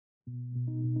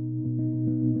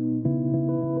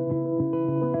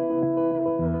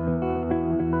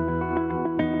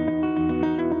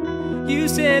You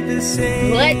said the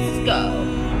same. Let's go.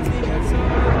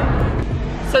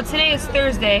 So today is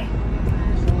Thursday,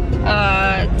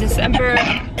 December,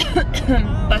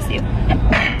 bless you,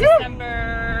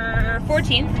 December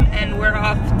 14th, and we're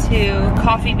off to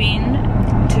Coffee Bean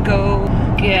to go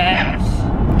get,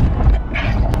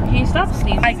 can you stop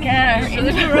sneezing? I can't. You're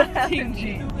interrupting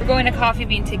me. We're going to Coffee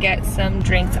Bean to get some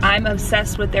drinks. I'm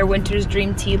obsessed with their Winter's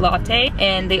Dream Tea Latte,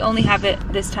 and they only have it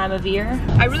this time of year.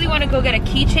 I really want to go get a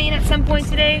keychain at some point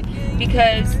today,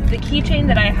 because the keychain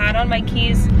that I had on my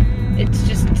keys, it's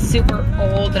just super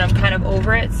old and I'm kind of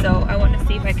over it, so I want to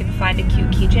see if I can find a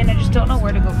cute keychain. I just don't know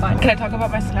where to go find it. Can I talk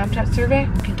about my Snapchat survey?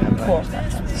 You can talk about your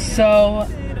Snapchat. So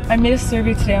I made a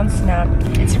survey today on Snap.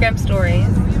 Instagram stories.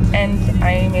 And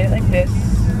I made it like this.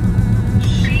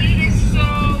 She is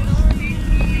so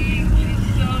stinky. She's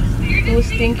so stinky. Who's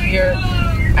stinkier?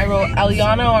 I wrote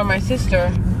Eliana or my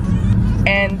sister.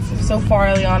 And so far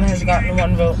Eliana has gotten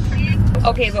 1 vote.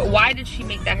 Okay, but why did she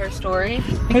make that her story?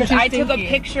 Because she's I took a stinky.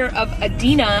 picture of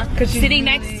Adina sitting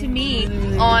next to me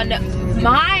on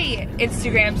my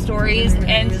Instagram stories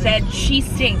and said she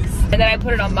stinks. And then I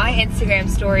put it on my Instagram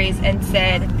stories and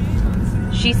said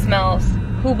she smells.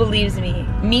 Who believes me?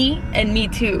 Me and me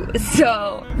too.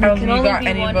 So I don't think you got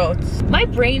any votes. My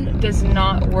brain does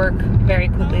not work very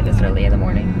quickly this early in the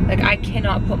morning. Like, I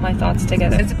cannot put my thoughts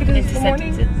together Is it because it's the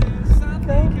morning?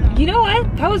 You know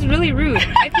what? That was really rude.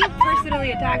 I feel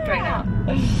personally attacked right now.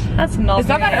 That's not. It's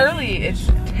not that early. It's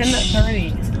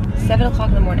 10:30. 7 o'clock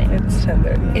in the morning. It's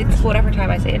 10:30. It's whatever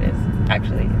time I say it is,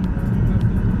 actually.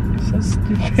 So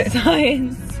stupid.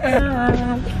 Science.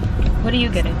 What are you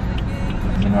getting?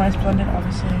 Vanilla ice blended,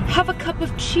 obviously. Have a cup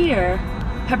of cheer.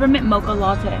 Peppermint mocha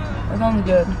latte. That sounds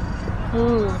good.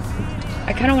 Ooh.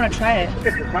 I kind of want to try it.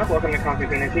 This is Mark. Welcome to Coffee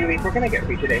Bean and Tea Week. What can I get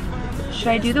for you today? Should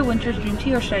I do the Winter's Dream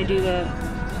Tea or should I do the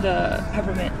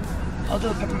peppermint? I'll do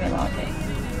a peppermint latte.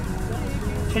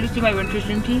 Should I just do my Winter's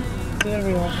Dream Tea? Do whatever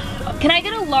you want. Can I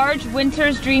get a large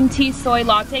Winter's Dream Tea soy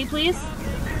latte, please?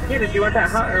 Yeah, did you want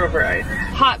that hot or over ice?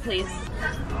 Hot, please.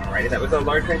 Alrighty, that was a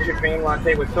large Winter's Dream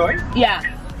latte with soy. Yeah.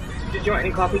 Did you want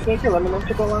any coffee cake or lemon milk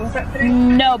to go along with that today?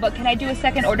 No, but can I do a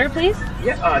second order, please?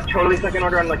 Yeah, totally second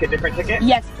order on like a different ticket?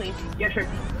 Yes, please. Yeah, sure.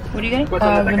 What are you getting? What's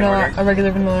on the second Vanilla, order? a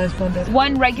regular vanilla ice blended.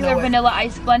 One regular vanilla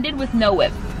ice blended with no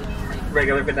whip.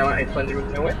 Regular vanilla ice blended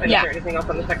with no whip. And Yeah. is there anything else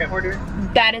on the second order?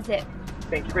 That is it.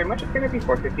 Thank you very much. It's going to be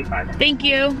 $4.55. Thank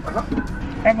you. I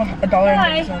have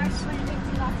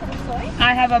 $1.50.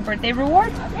 I have a birthday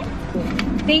reward.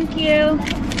 Thank you.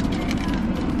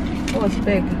 Oh, it's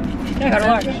big. I got a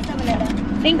large.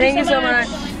 Thank you so much.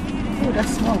 Oh,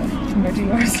 that's small compared to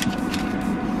yours.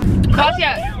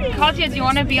 Katya, do you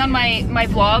want to be on my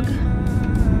vlog?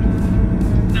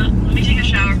 Let me take a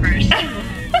shower first.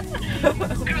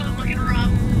 Girl, I'm looking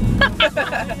rough.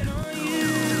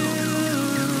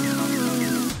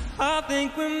 I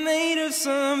think we're made of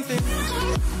something.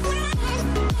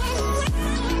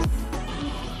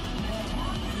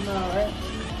 No, right?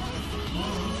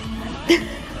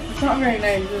 It's not very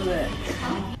nice, is it?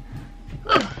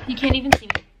 You can't even see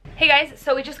me. Hey guys,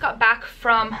 so we just got back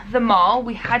from the mall.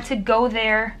 We had to go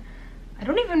there. I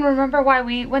don't even remember why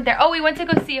we went there. Oh, we went to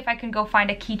go see if I can go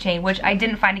find a keychain, which I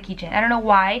didn't find a keychain. I don't know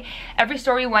why. Every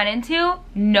store we went into,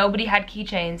 nobody had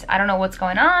keychains. I don't know what's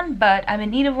going on, but I'm in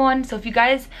need of one. So if you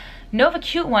guys know of a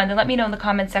cute one, then let me know in the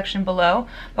comment section below.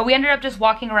 But we ended up just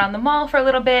walking around the mall for a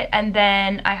little bit, and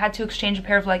then I had to exchange a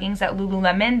pair of leggings at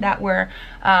Lululemon that were,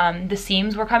 the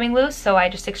seams were coming loose, so I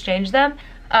just exchanged them.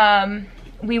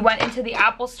 We went into the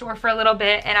Apple store for a little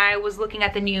bit, and I was looking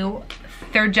at the new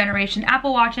 3rd generation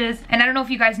Apple Watches. And I don't know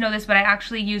if you guys know this, but I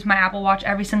actually use my Apple Watch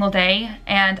every single day,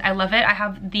 and I love it. I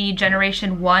have the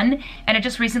Generation 1, and it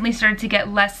just recently started to get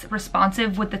less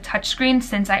responsive with the touchscreen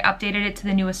since I updated it to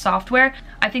the newest software.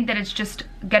 I think that it's just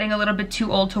getting a little bit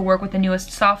too old to work with the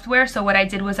newest software, so what I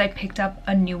did was I picked up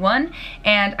a new one,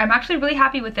 and I'm actually really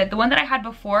happy with it. The one that I had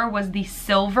before was the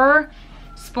silver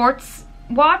sports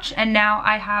watch, and now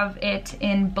I have it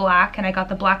in black, and I got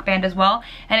the black band as well.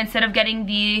 And instead of getting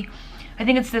the, I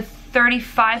think it's the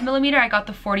 35mm, I got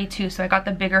the 42, so I got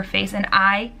the bigger face, and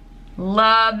I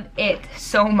love it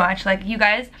so much. Like, you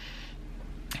guys,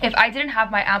 if I didn't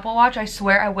have my Apple Watch, I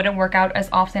swear I wouldn't work out as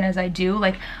often as I do.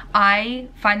 Like, I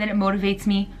find that it motivates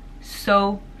me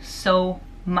so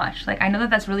much. Like, I know that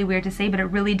that's really weird to say, but it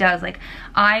really does. Like,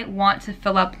 I want to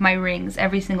fill up my rings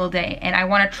every single day, and I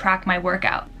want to track my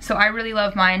workout. So I really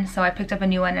love mine, so I picked up a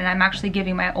new one, and I'm actually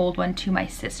giving my old one to my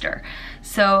sister.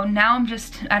 So now I'm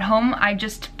just at home. I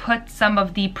just put some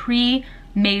of the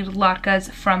made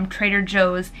latkes from Trader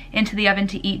Joe's into the oven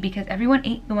to eat because everyone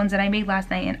ate the ones that I made last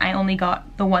night and I only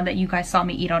got the one that you guys saw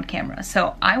me eat on camera.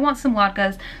 So I want some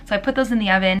latkes, so I put those in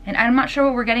the oven, and I'm not sure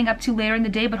what we're getting up to later in the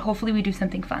day, but hopefully we do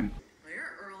something fun. You're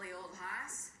early, old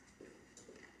hoss.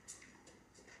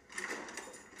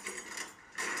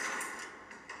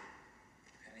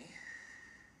 Penny?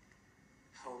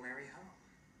 Ho, Mary, ho.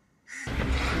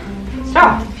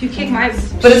 Stop! If you kick my...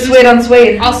 But it's suede on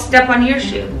suede. I'll step on your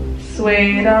shoe.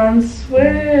 Suede on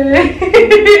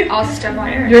suede. I'll step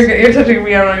on yours. You're touching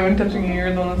me. I'm not even touching you.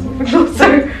 You're the one that's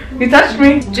closer. You touched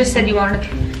me. Just said you wanted to...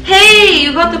 Hey!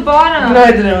 You got the bottom! No,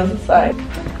 I didn't. It was the side.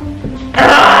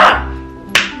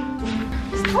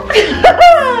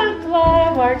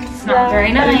 It's not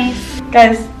very nice.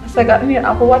 Guys, so I got me an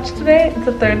Apple Watch today. It's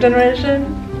a 3rd generation.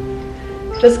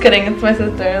 Just kidding. It's my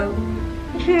sister's.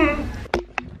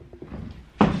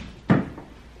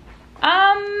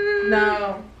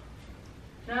 No.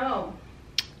 No.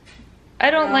 I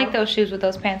don't like those shoes with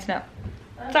those pants, no.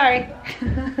 Sorry.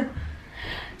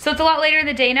 So it's a lot later in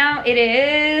the day now. It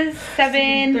is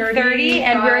 7:30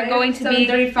 and we're going to be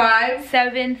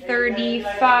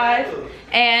 7:35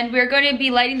 and we're going to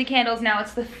be lighting the candles now.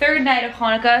 It's the 3rd night of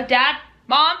Hanukkah. Dad,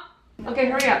 Mom? Okay,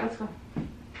 hurry up. Let's go.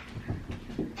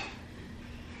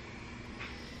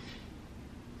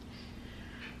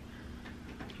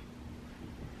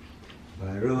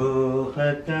 Baruch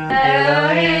atah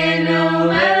Eloheinu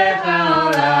melech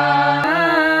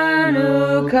haolam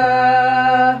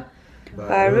Hanukkah.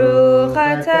 Baruch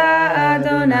atah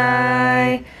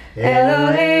Adonai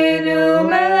Eloheinu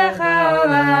melech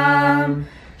haolam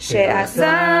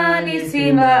she'asa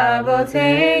nisim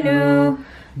la'avoteinu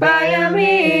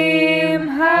bayamim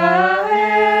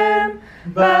ha'hem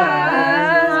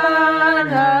ba'azman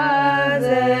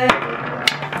hazeh.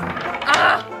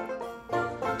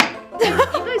 You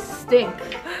guys stink.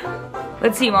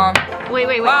 Let's see, Mom.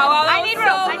 Wait. Wow, I need room.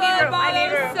 so I need room. good, I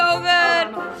need room. so good.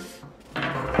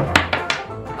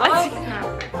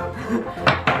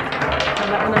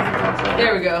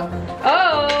 There we go.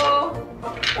 Oh.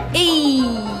 Hey.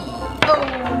 Oh.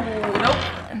 Nope.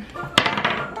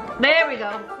 There we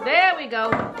go. There we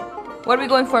go. What are we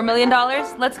going for? $1 million?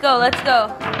 Let's go. Let's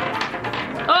go.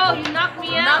 Oh, you knocked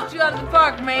me out. Knocked you out of the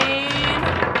park, man.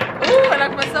 Ooh, I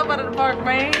knocked myself out of the park,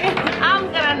 man.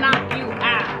 I'm gonna knock you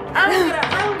out.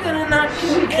 I'm gonna knock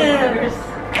you out.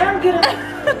 I'm gonna